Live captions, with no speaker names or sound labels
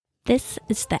This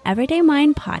is the Everyday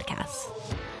Mind Podcast,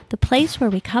 the place where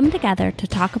we come together to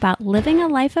talk about living a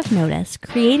life of notice,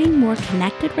 creating more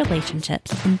connected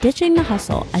relationships, and ditching the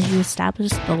hustle as you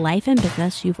establish the life and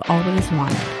business you've always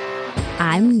wanted.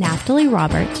 I'm Naftali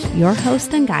Roberts, your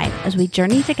host and guide as we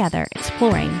journey together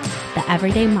exploring the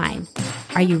Everyday Mind.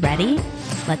 Are you ready?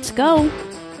 Let's go!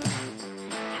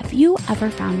 Have you ever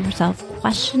found yourself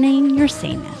questioning your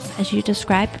sameness as you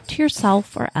describe to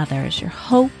yourself or others your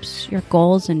hopes, your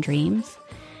goals, and dreams?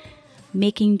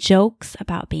 Making jokes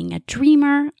about being a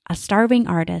dreamer, a starving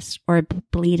artist, or a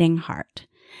bleeding heart?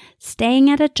 Staying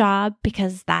at a job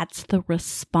because that's the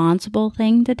responsible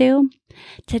thing to do?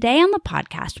 Today on the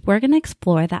podcast, we're going to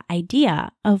explore the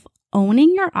idea of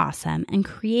owning your awesome and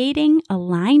creating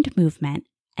aligned movement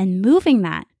and moving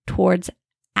that towards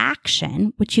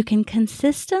action, which you can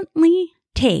consistently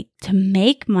take to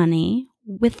make money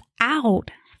without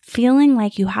feeling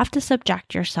like you have to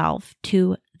subject yourself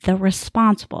to the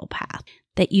responsible path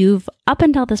that you've up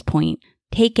until this point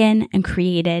taken and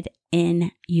created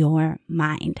in your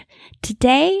mind.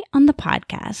 Today on the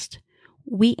podcast,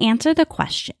 we answer the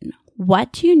question,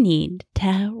 what do you need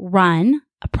to run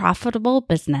a profitable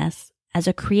business as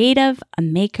a creative, a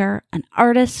maker, an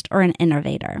artist, or an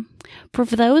innovator? For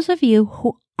those of you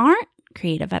who aren't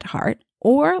creative at heart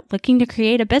or looking to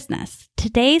create a business,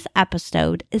 today's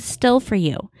episode is still for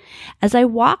you. As I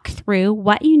walk through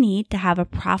what you need to have a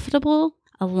profitable,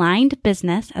 aligned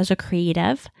business as a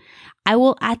creative, I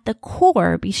will at the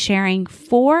core be sharing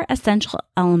 4 essential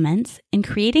elements in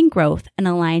creating growth and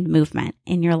aligned movement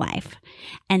in your life.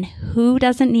 And who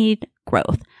doesn't need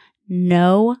growth?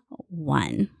 No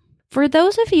one. For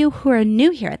those of you who are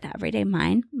new here at the Everyday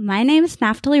Mind, my name is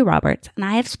Naftali Roberts, and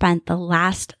I have spent the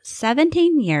last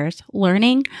 17 years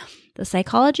learning the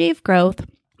psychology of growth,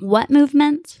 what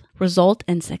movements result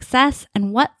in success,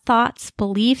 and what thoughts,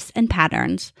 beliefs, and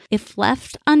patterns, if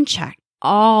left unchecked,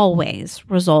 always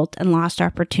result in lost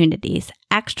opportunities,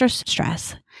 extra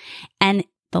stress, and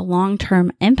the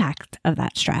long-term impact of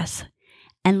that stress,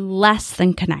 and less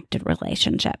than connected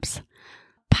relationships.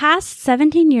 Past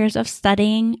 17 years of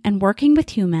studying and working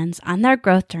with humans on their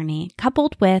growth journey,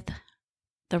 coupled with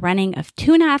the running of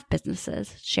 2.5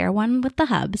 businesses, share one with the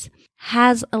hubs,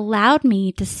 has allowed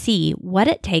me to see what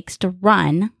it takes to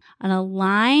run an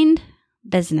aligned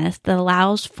business that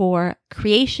allows for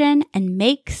creation and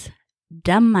makes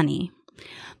dumb money.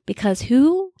 Because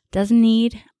who doesn't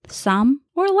need some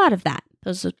or a lot of that?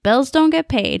 Those bills don't get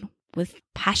paid with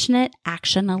passionate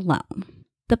action alone.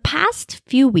 The past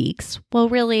few weeks, well,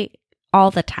 really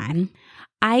all the time,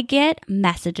 I get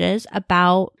messages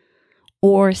about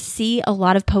or see a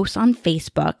lot of posts on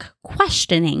Facebook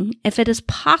questioning if it is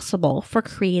possible for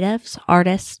creatives,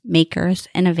 artists, makers,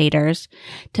 innovators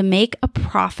to make a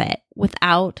profit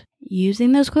without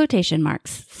using those quotation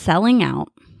marks, selling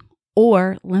out,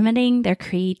 or limiting their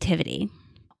creativity.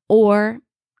 Or,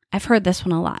 I've heard this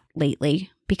one a lot lately,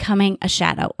 becoming a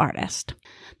shadow artist.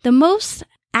 The most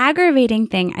aggravating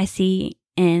thing I see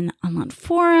in online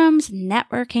forums,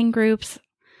 networking groups,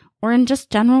 or in just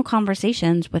general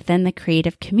conversations within the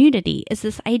creative community is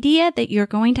this idea that you're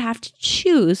going to have to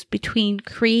choose between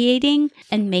creating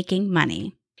and making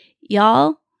money.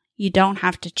 Y'all, you don't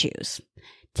have to choose.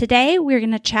 Today, we're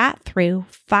going to chat through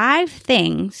 5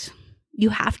 things you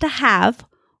have to have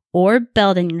or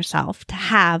build in yourself to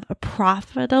have a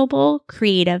profitable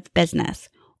creative business,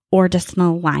 or just an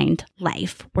aligned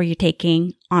life where you're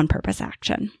taking on-purpose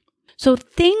action. So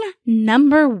thing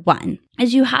number 1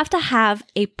 is you have to have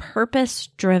a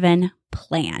purpose-driven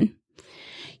plan.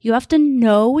 You have to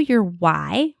know your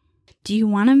why. Do you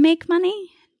want to make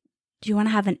money? Do you want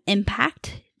to have an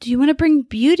impact? Do you want to bring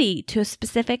beauty to a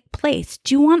specific place?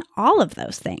 Do you want all of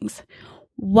those things?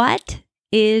 What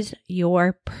is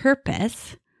your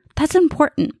purpose? That's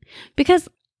important because,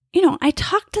 I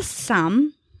talk to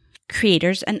some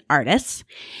creators and artists,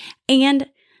 and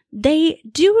they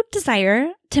do desire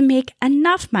to make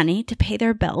enough money to pay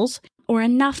their bills or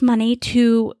enough money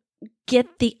to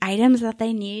get the items that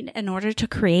they need in order to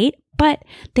create, but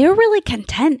they're really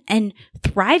content and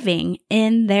thriving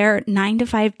in their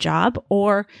 9-to-5 job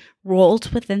or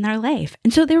roles within their life.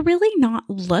 And so they're really not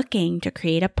looking to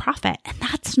create a profit, and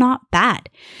that's not bad.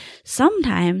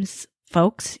 Sometimes,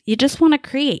 folks, you just want to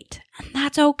create, and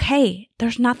that's okay.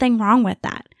 There's nothing wrong with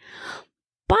that.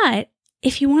 But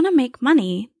if you want to make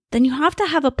money, then you have to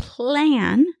have a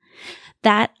plan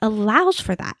that allows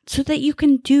for that so that you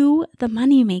can do the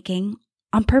money making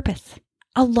on purpose.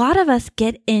 A lot of us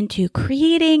get into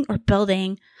creating or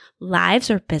building lives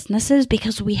or businesses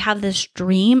because we have this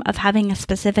dream of having a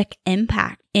specific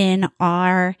impact in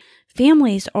our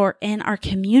families or in our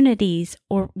communities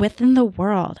or within the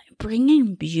world,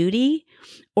 bringing beauty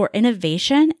or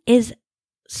innovation is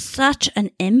such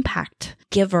an impact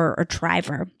giver or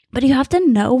driver. But you have to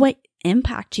know what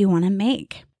impact you want to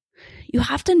make. You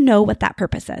have to know what that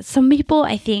purpose is. Some people,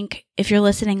 I think, if you're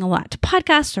listening a lot to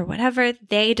podcasts or whatever,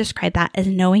 they describe that as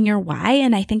knowing your why.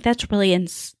 And I think that's really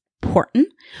important.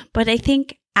 But I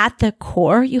think at the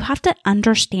core, you have to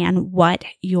understand what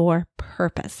your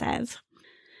purpose is.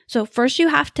 So first you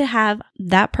have to have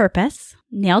that purpose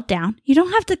nailed down. You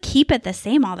don't have to keep it the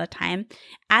same all the time.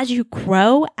 As you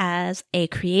grow as a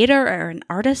creator or an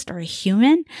artist or a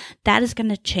human, that is going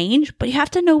to change, but you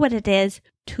have to know what it is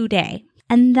today.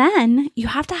 And then you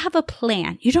have to have a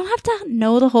plan. You don't have to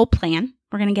know the whole plan.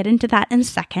 We're going to get into that in a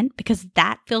second because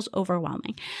that feels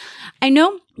overwhelming. I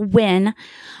know when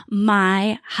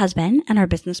my husband and our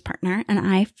business partner and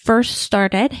I first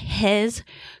started his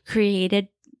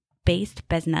creative-based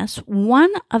business,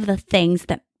 one of the things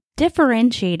that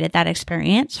differentiated that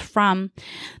experience from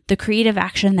the creative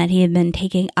action that he had been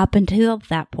taking up until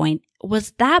that point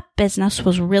was that business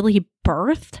was really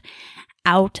birthed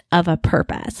out of a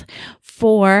purpose.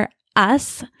 For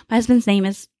us, my husband's name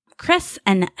is Chris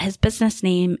and his business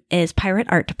name is Pirate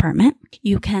Art Department.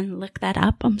 You can look that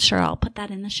up. I'm sure I'll put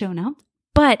that in the show notes.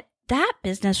 But that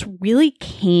business really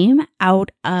came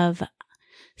out of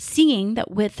seeing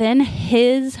that within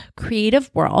his creative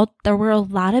world, there were a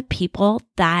lot of people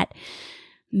that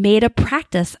made a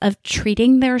practice of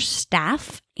treating their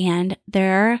staff and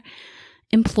their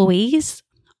employees,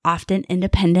 often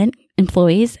independent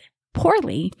employees,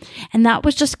 poorly. And that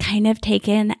was just kind of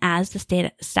taken as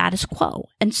the status quo.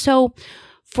 And so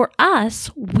for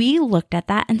us, we looked at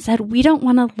that and said, we don't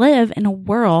want to live in a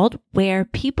world where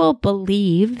people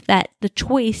believe that the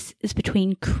choice is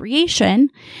between creation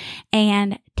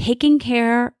and taking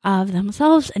care of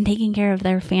themselves and taking care of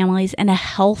their families in a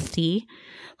healthy,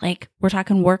 like we're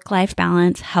talking work-life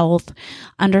balance, health,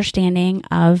 understanding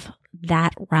of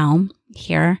that realm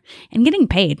here and getting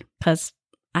paid, because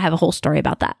I have a whole story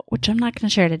about that, which I'm not going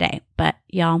to share today, but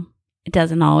y'all, it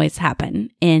doesn't always happen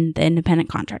in the independent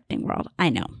contracting world. I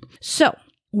know. So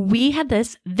we had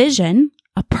this vision,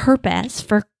 a purpose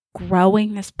for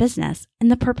growing this business.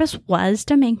 And the purpose was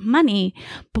to make money,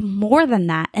 but more than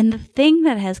that. And the thing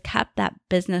that has kept that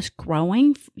business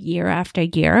growing year after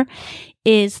year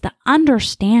is the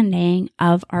understanding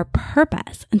of our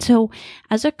purpose. And so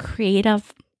as a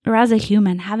creative or as a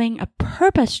human, having a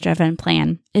purpose-driven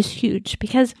plan is huge,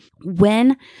 because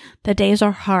when the days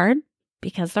are hard,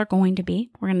 because they're going to be,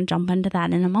 we're going to jump into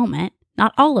that in a moment,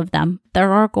 not all of them,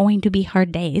 there are going to be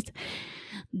hard days,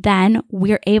 then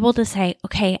we're able to say,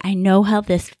 okay, I know how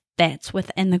this fits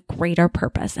within the greater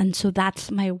purpose. And so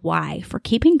that's my why for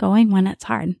keeping going when it's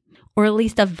hard, or at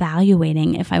least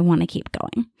evaluating if I want to keep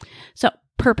going. So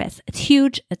purpose, it's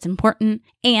huge, it's important,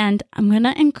 and I'm going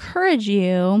to encourage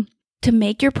you to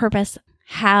make your purpose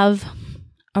have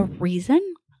a reason.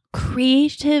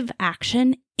 Creative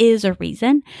action is a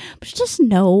reason, but just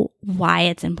know why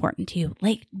it's important to you.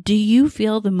 Like, do you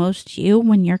feel the most you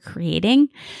when you're creating?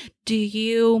 Do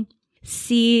you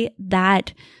see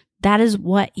that that is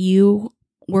what you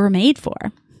were made for?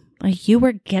 Like, you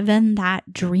were given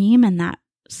that dream and that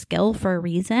skill for a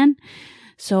reason.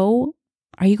 So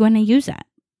are you going to use it?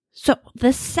 So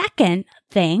the second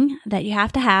thing that you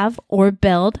have to have or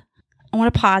build, I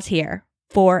want to pause here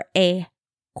for a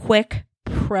quick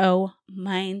pro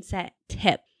mindset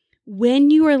tip. When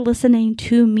you are listening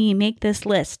to me make this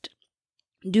list,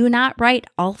 do not write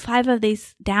all 5 of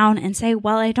these down and say,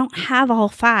 well, I don't have all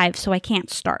 5, so I can't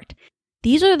start.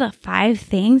 These are the 5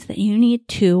 things that you need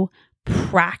to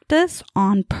practice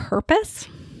on purpose,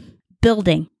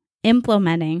 building,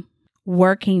 implementing,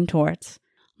 working towards.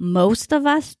 Most of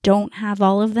us don't have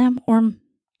all of them or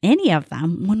any of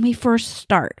them when we first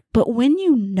start. But when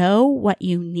you know what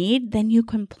you need, then you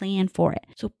can plan for it.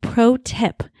 So pro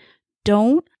tip,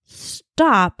 don't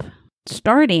stop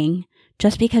starting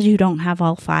just because you don't have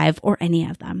all 5 or any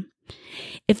of them.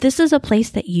 If this is a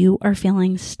place that you are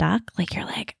feeling stuck, like you're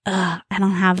like, I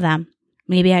don't have them,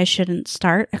 maybe I shouldn't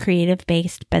start a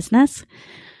creative-based business,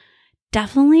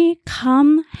 definitely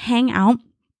come hang out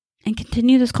and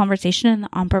continue this conversation in the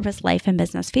On Purpose Life and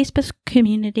Business Facebook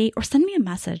community, or send me a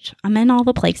message. I'm in all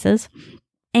the places.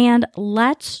 And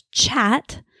let's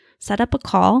chat, set up a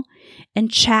call,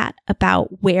 and chat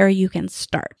about where you can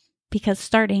start. Because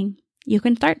you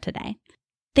can start today.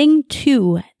 Thing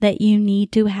 2 that you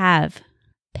need to have,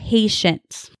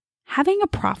 patience. Having a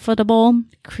profitable,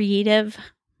 creative,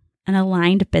 and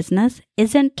aligned business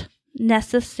isn't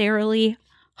necessarily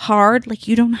hard. Like,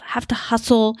 you don't have to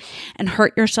hustle and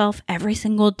hurt yourself every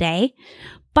single day,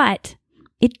 But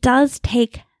it does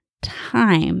take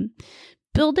time.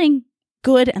 Building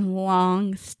good and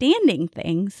long-standing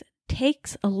things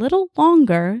takes a little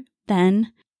longer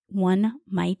than one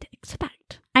might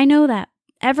expect. I know that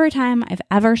every time I've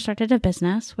ever started a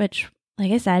business, which,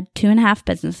 like I said, 2.5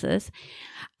 businesses,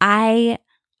 I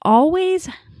always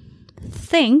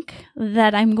think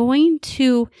that I'm going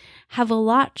to have a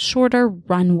lot shorter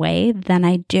runway than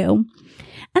I do.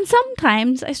 And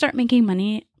sometimes I start making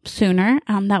money sooner.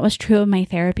 That was true of my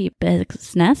therapy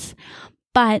business.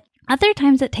 But other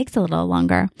times it takes a little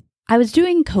longer. I was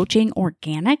doing coaching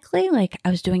organically, like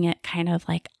I was doing it kind of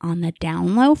like on the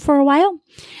down low for a while.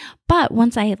 But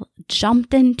once I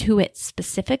jumped into it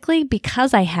specifically,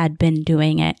 because I had been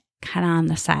doing it kind of on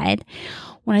the side,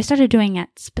 when I started doing it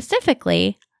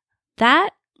specifically,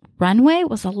 that runway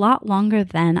was a lot longer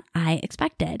than I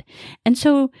expected. And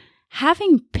so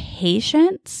having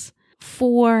patience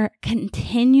for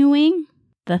continuing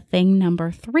the thing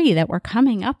number 3 that we're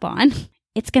coming up on,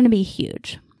 it's going to be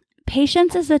huge.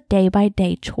 Patience is a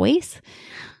day-by-day choice,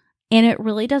 and it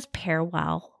really does pair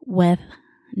well with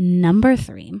number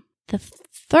 3. The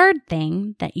third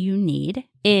thing that you need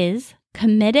is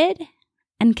committed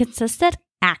and consistent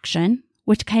action,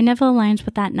 which kind of aligns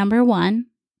with that number 1.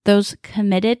 Those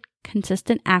committed,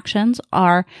 consistent actions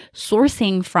are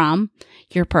sourcing from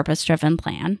your purpose-driven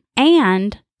plan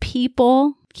and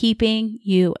people keeping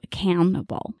you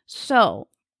accountable. So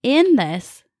in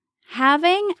this,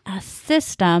 having a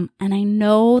system, and I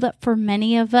know that for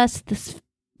many of us, this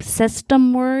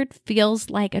system word feels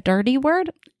like a dirty word.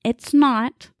 It's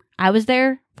not. I was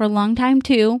there for a long time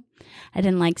too. I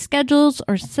didn't like schedules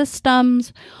or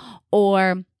systems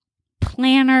or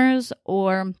planners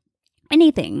or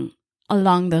anything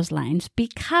along those lines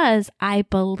because I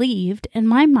believed in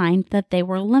my mind that they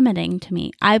were limiting to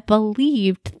me. I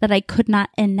believed that I could not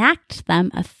enact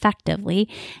them effectively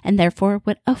and therefore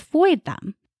would avoid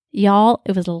them. Y'all,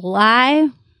 it was a lie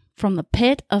from the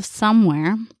pit of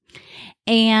somewhere,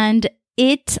 and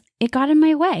it got in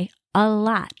my way a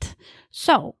lot.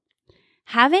 So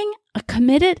having a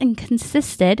committed and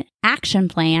consistent action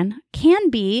plan can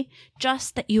be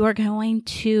just that you are going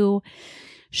to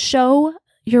show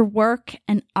your work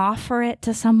and offer it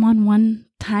to someone one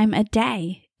time a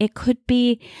day. It could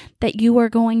be that you are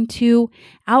going to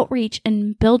outreach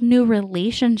and build new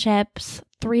relationships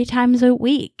 3 times a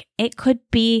week. It could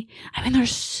be,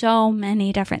 there's so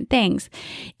many different things.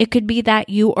 It could be that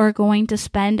you are going to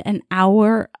spend an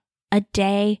hour a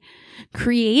day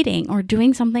creating or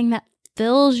doing something that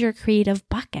fills your creative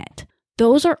bucket.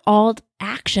 Those are all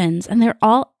actions, and they're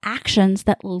all actions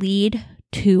that lead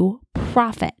to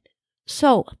profit.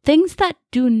 So things that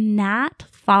do not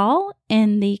fall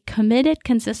in the committed,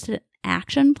 consistent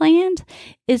action plans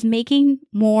is making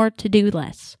more to-do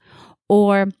lists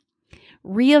or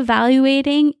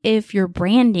reevaluating if your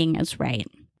branding is right.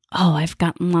 Oh, I've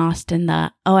gotten lost in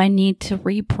I need to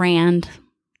rebrand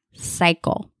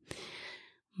cycle.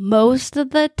 Most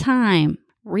of the time,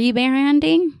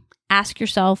 rebranding, ask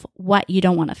yourself what you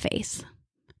don't want to face.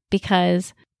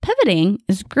 Because pivoting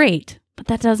is great, but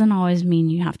that doesn't always mean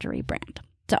you have to rebrand.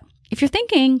 So if you're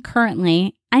thinking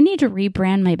currently, I need to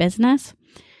rebrand my business,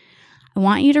 I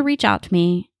want you to reach out to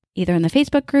me either in the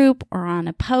Facebook group or on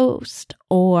a post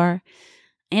or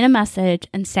in a message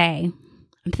and say,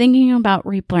 I'm thinking about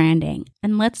rebranding.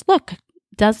 And let's look,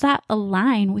 does that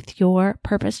align with your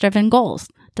purpose-driven goals?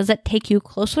 Does it take you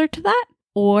closer to that?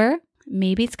 Or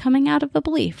maybe it's coming out of a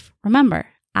belief. Remember,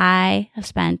 I have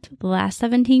spent the last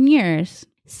 17 years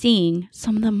seeing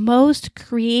some of the most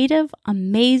creative,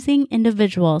 amazing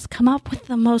individuals come up with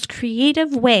the most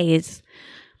creative ways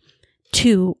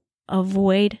to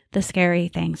avoid the scary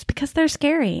things because they're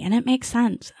scary and it makes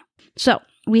sense. So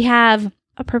we have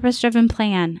a purpose-driven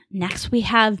plan. Next, we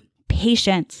have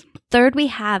patience. Third, we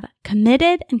have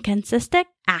committed and consistent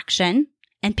action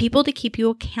and people to keep you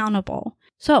accountable.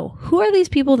 So who are these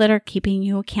people that are keeping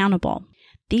you accountable?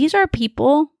 These are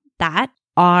people that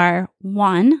are,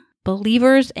 1,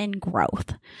 believers in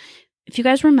growth. If you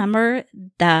guys remember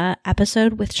the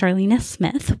episode with Charlena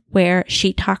Smith, where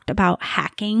she talked about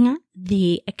hacking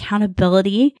the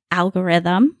accountability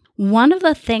algorithm, one of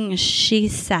the things she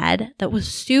said that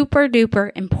was super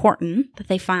duper important that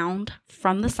they found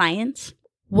from the science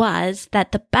was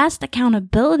that the best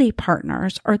accountability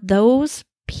partners are those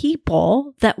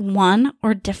people that, 1,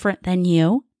 are different than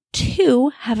you,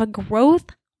 2, have a growth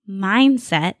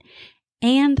mindset,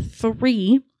 and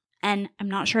 3, and I'm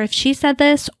not sure if she said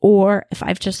this or if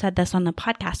I've just said this on the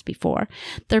podcast before,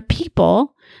 they're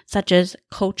people such as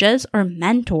coaches or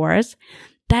mentors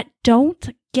that don't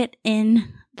get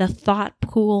in the thought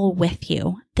pool with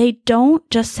you. They don't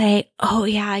just say, oh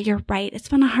yeah, you're right. It's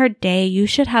been a hard day. You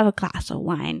should have a glass of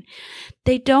wine.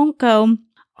 They don't go,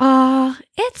 oh,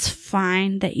 it's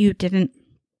fine that you didn't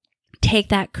take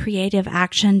that creative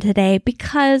action today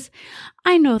because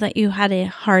I know that you had a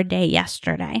hard day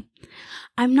yesterday.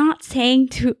 I'm not saying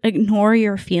to ignore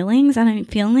your feelings, and I'm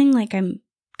feeling like I'm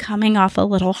coming off a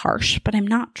little harsh, but I'm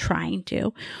not trying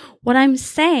to. What I'm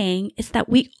saying is that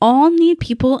we all need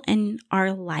people in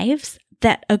our lives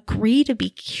that agree to be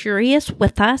curious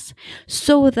with us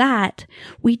so that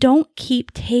we don't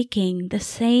keep taking the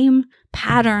same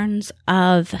patterns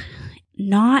of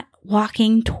not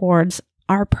walking towards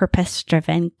our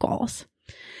purpose-driven goals.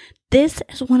 This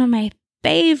is one of my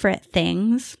favorite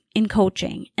things in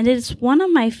coaching, and it is one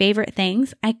of my favorite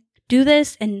things. I do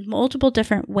this in multiple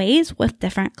different ways with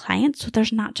different clients. So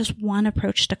there's not just one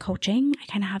approach to coaching. I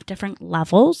kind of have different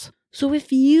levels. So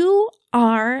if you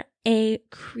are a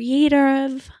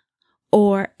creative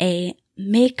or a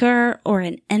maker or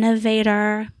an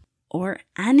innovator or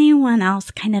anyone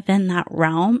else kind of in that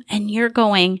realm, and you're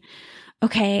going,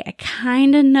 okay, I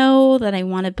kind of know that I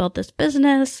want to build this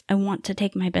business. I want to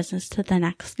take my business to the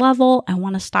next level. I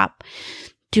want to stop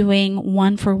doing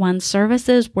one-for-one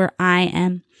services where I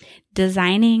am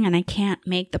designing and I can't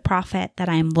make the profit that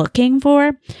I'm looking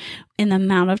for in the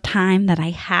amount of time that I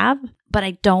have, but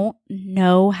I don't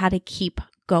know how to keep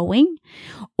going,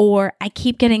 or I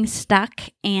keep getting stuck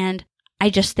and I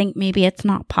just think maybe it's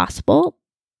not possible.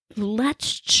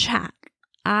 Let's chat.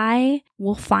 I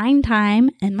will find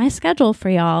time in my schedule for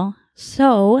y'all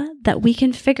so that we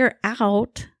can figure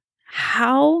out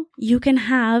how you can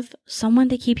have someone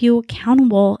to keep you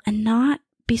accountable and not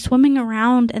be swimming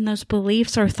around in those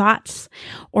beliefs or thoughts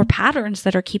or patterns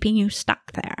that are keeping you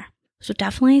stuck there. So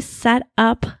definitely set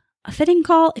up a fitting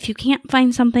call. If you can't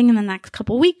find something in the next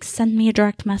couple weeks, send me a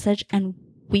direct message and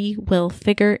we will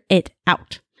figure it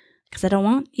out. Because I don't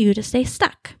want you to stay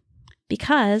stuck.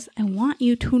 Because I want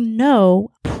you to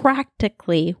know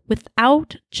practically,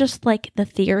 without just like the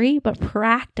theory, but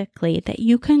practically, that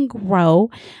you can grow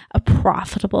a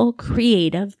profitable,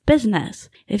 creative business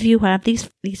if you have these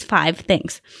 5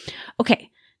 things. Okay,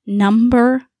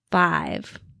 number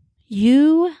 5,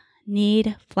 you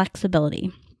need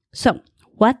flexibility. So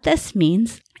what this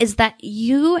means is that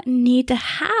you need to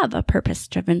have a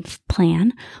purpose-driven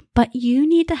plan, but you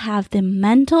need to have the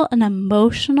mental and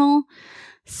emotional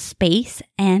space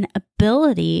and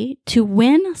ability to,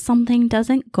 when something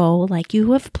doesn't go like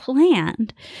you have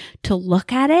planned, to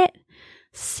look at it,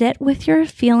 sit with your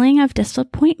feeling of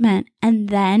disappointment, and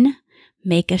then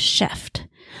make a shift.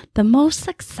 The most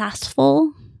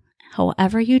successful,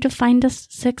 however you define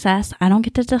success, I don't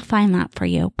get to define that for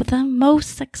you, but the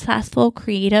most successful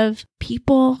creative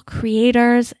people,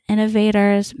 creators,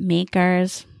 innovators,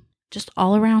 makers, just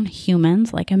all around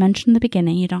humans, like I mentioned in the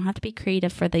beginning, you don't have to be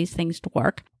creative for these things to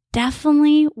work.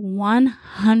 Definitely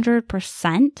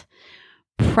 100%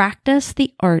 practice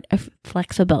the art of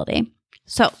flexibility.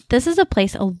 So this is a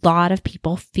place a lot of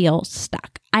people feel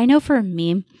stuck. I know for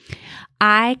me,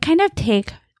 I kind of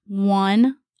take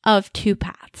one of 2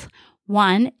 paths.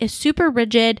 One is super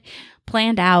rigid,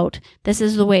 planned out. This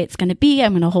is the way it's going to be.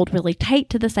 I'm going to hold really tight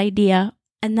to this idea.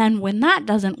 And then when that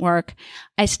doesn't work,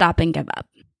 I stop and give up.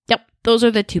 Yep, those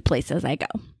are the 2 places I go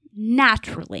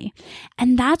naturally.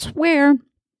 And that's where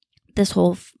this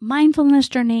whole mindfulness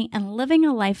journey and living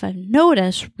a life of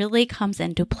notice really comes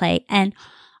into play. And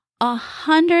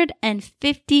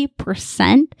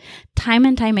 150% time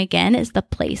and time again is the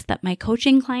place that my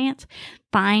coaching clients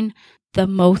find the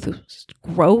most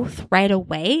growth right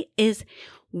away, is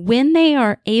when they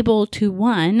are able to,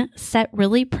 1, set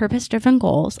really purpose-driven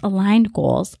goals, aligned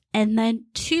goals, and then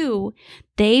 2,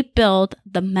 they build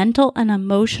the mental and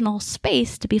emotional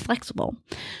space to be flexible.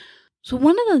 So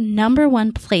one of the number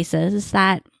 1 places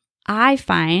that I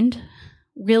find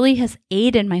really has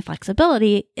aided my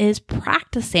flexibility is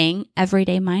practicing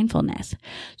everyday mindfulness.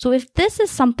 So if this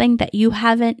is something that you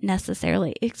haven't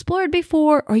necessarily explored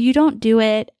before, or you don't do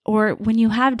it, or when you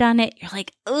have done it, you're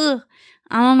like, ugh,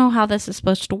 I don't know how this is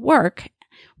supposed to work.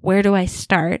 Where do I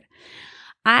start?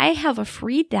 I have a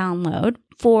free download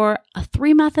for a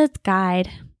 3 methods guide,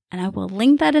 and I will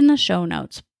link that in the show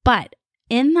notes. But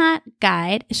in that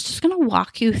guide, it's just going to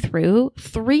walk you through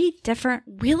 3 different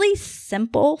really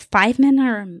simple 5-minute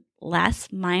or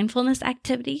less mindfulness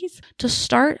activities to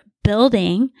start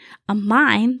building a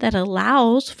mind that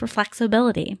allows for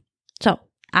flexibility. So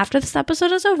after this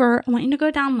episode is over, I want you to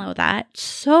go download that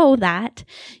so that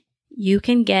you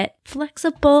can get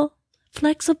flexible.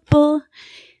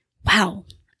 Wow,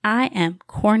 I am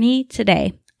corny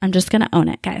today. I'm just going to own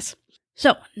it, guys.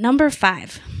 So number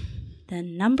 5. the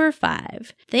number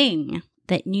 5 thing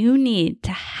that you need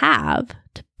to have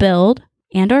to build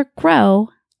and or grow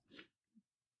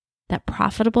that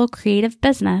profitable creative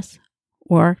business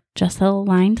or just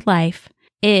aligned life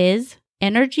is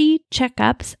energy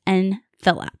checkups and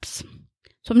fill-ups.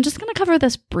 So I'm just going to cover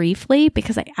this briefly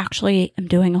because I actually am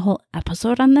doing a whole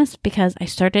episode on this because I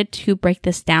started to break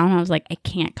this down. I was like, I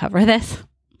can't cover this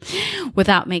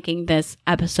without making this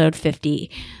episode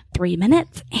 53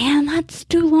 minutes, and that's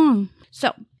too long.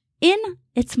 So in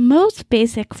its most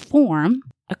basic form,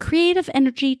 a creative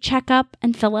energy checkup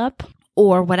and fill-up,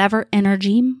 or whatever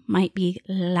energy might be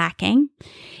lacking,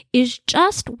 is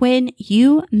just when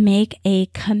you make a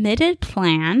committed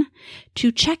plan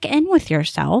to check in with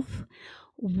yourself.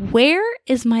 Where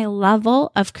is my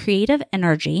level of creative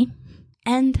energy,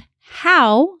 and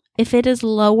how, if it is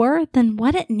lower than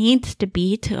what it needs to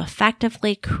be to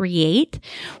effectively create,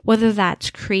 whether that's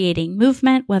creating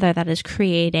movement, whether that is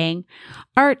creating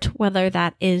art, whether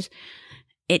that is,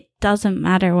 it doesn't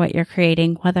matter what you're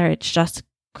creating, whether it's just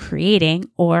creating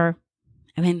or,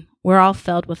 we're all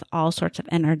filled with all sorts of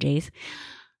energies.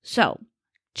 So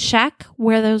check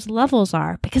where those levels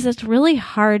are because it's really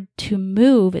hard to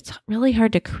move. It's really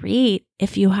hard to create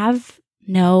if you have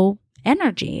no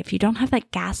energy, if you don't have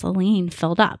that gasoline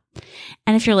filled up.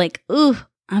 And if you're like, ooh,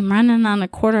 I'm running on a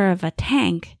quarter of a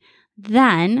tank,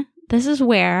 then this is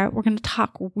where we're going to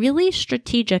talk really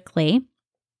strategically.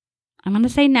 I'm going to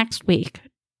say next week.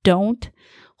 Don't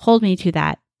hold me to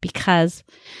that because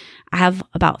I have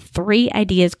about 3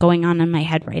 ideas going on in my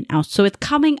head right now. So it's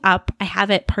coming up. I have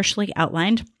it partially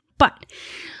outlined, but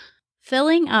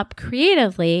filling up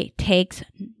creatively takes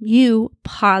you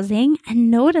pausing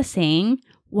and noticing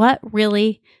what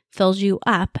really fills you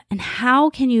up and how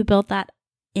can you build that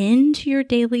into your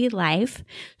daily life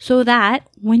so that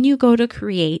when you go to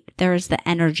create, there's the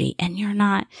energy and you're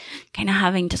not kind of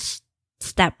having to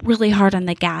step really hard on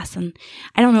the gas. And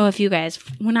I don't know if you guys,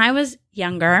 when I was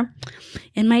younger,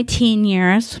 in my teen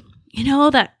years, you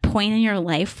know that point in your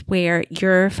life where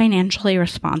you're financially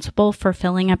responsible for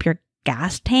filling up your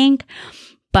gas tank,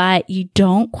 but you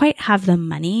don't quite have the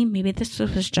money. Maybe this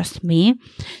was just me.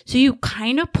 So you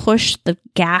kind of push the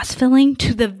gas filling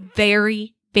to the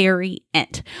very, very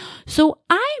end. So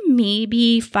I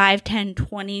maybe 5, 10,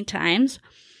 20 times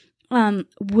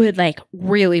would like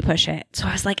really push it. So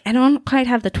I was like, I don't quite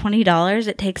have the $20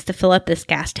 it takes to fill up this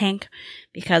gas tank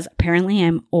because apparently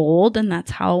I'm old and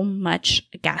that's how much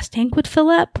a gas tank would fill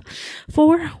up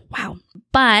for. Wow.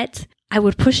 But I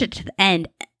would push it to the end.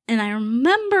 And I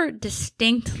remember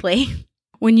distinctly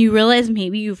when you realize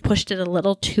maybe you've pushed it a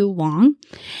little too long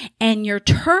and you're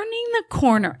turning the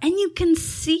corner and you can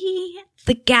see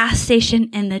the gas station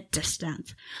in the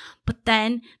distance. But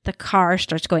then the car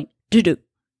starts going doo-doo.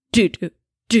 Do-do,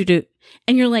 do-do.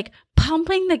 And you're like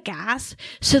pumping the gas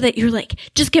so that you're like,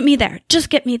 just get me there, just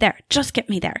get me there, just get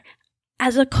me there.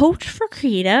 As a coach for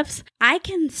creatives, I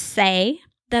can say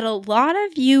that a lot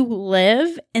of you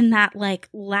live in that like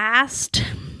last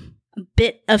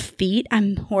bit of feet.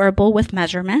 I'm horrible with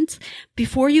measurements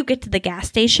before you get to the gas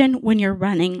station when you're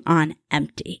running on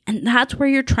empty. And that's where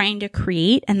you're trying to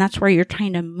create and that's where you're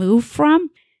trying to move from.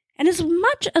 And as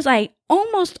much as I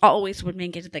almost always would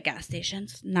make it to the gas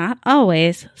stations, not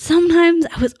always, sometimes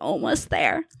I was almost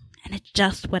there and it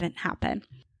just wouldn't happen.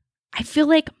 I feel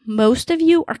like most of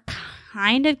you are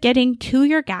kind of getting to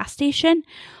your gas station,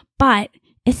 but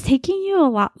it's taking you a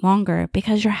lot longer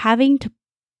because you're having to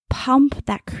pump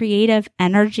that creative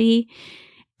energy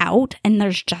out and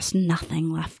there's just nothing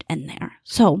left in there.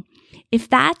 So if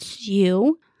that's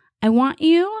you, I want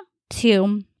you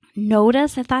to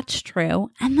notice if that's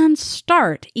true and then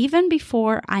start, even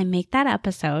before I make that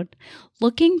episode,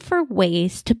 looking for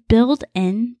ways to build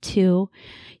into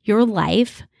your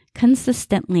life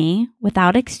consistently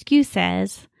without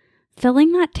excuses,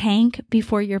 filling that tank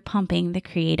before you're pumping the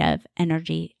creative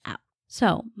energy out.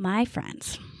 So, my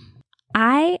friends,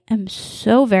 I am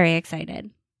so very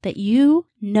excited that you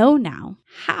know now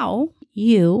how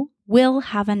you will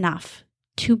have enough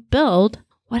to build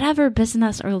whatever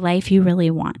business or life you really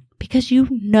want, because you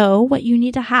know what you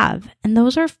need to have. And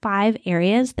those are 5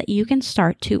 areas that you can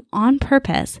start to, on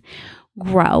purpose,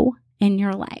 grow in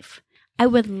your life. I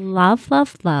would love,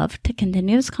 love, love to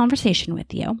continue this conversation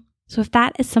with you. So if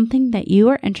that is something that you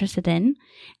are interested in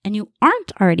and you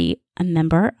aren't already a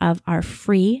member of our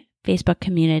free Facebook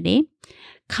community,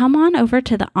 come on over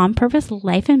to the On Purpose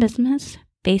Life and Business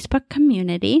Facebook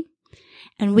community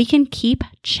and we can keep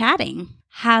chatting.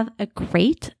 Have a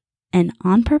great and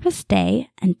on purpose day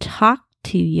and talk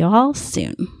to y'all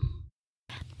soon.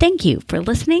 Thank you for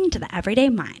listening to the Everyday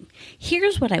Mind.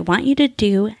 Here's what I want you to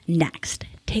do next.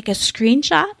 Take a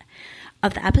screenshot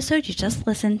of the episode you just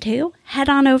listened to, head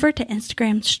on over to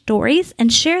Instagram stories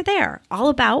and share there all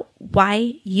about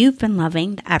why you've been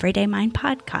loving the Everyday Mind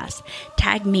podcast.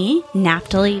 Tag me,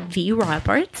 Naphtali V.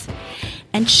 Roberts,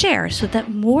 and share so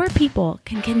that more people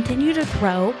can continue to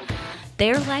grow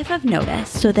their life of notice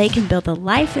so they can build the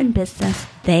life and business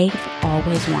they've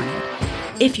always wanted.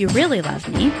 If you really love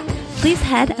me, please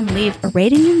head and leave a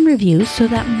rating and review so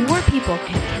that more people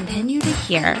can continue to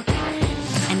hear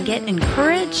and get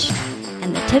encouraged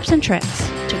and the tips and tricks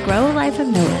to grow a life of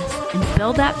notice and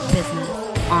build that business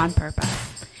on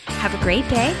purpose. Have a great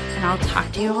day, and I'll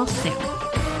talk to you all soon.